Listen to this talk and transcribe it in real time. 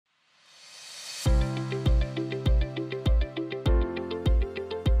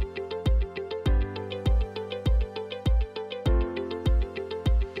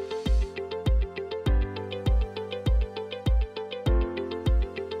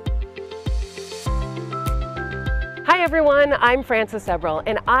Hi everyone, I'm Frances Eberl,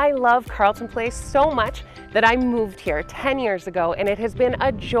 and I love Carleton Place so much that I moved here 10 years ago, and it has been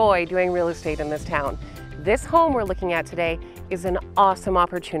a joy doing real estate in this town. This home we're looking at today is an awesome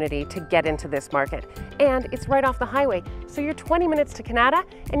opportunity to get into this market, and it's right off the highway, so you're 20 minutes to Canada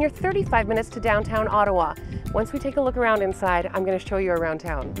and you're 35 minutes to downtown Ottawa. Once we take a look around inside, I'm going to show you around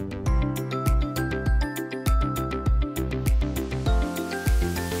town.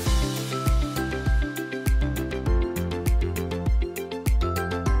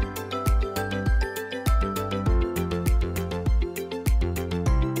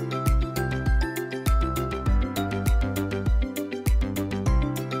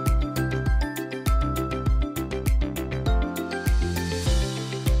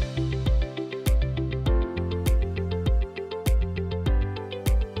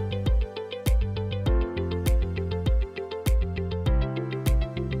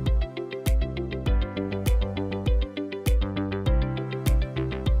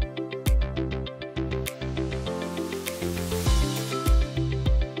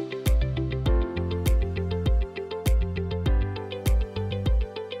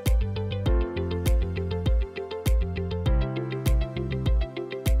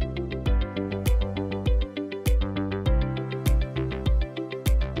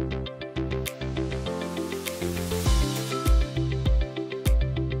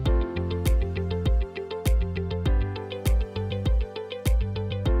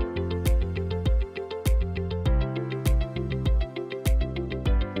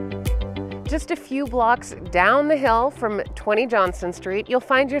 Just a few blocks down the hill from 20 Johnston Street, you'll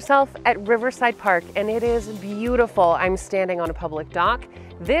find yourself at Riverside Park, and it is beautiful. I'm standing on a public dock.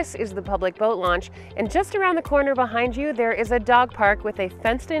 This is the public boat launch, and just around the corner behind you, there is a dog park with a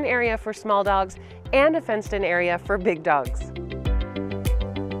fenced-in area for small dogs and a fenced-in area for big dogs.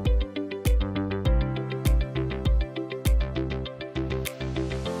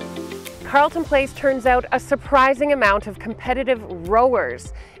 Carleton Place turns out a surprising amount of competitive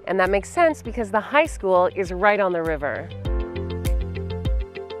rowers, and that makes sense because the high school is right on the river.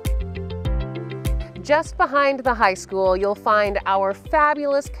 Just behind the high school, you'll find our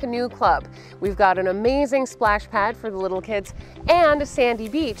fabulous canoe club. We've got an amazing splash pad for the little kids and a sandy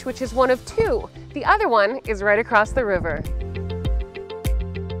beach, which is one of two. The other one is right across the river.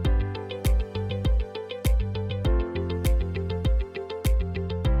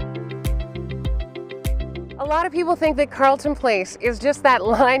 A lot of people think that Carleton Place is just that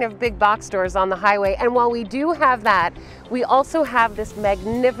line of big box stores on the highway, and while we do have that, we also have this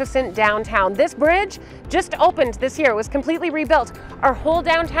magnificent downtown. This bridge just opened this year. It was completely rebuilt. Our whole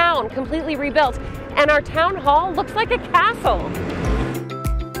downtown completely rebuilt, and our town hall looks like a castle.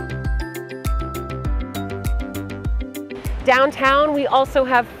 Downtown, we also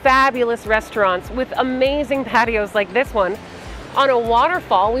have fabulous restaurants with amazing patios like this one. On a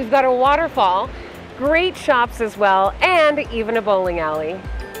waterfall, we've got a waterfall, great shops as well, and even a bowling alley.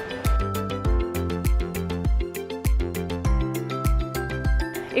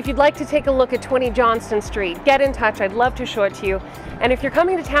 If you'd like to take a look at 20 Johnston Street, get in touch. I'd love to show it to you. And if you're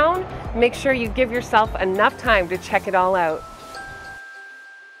coming to town, make sure you give yourself enough time to check it all out.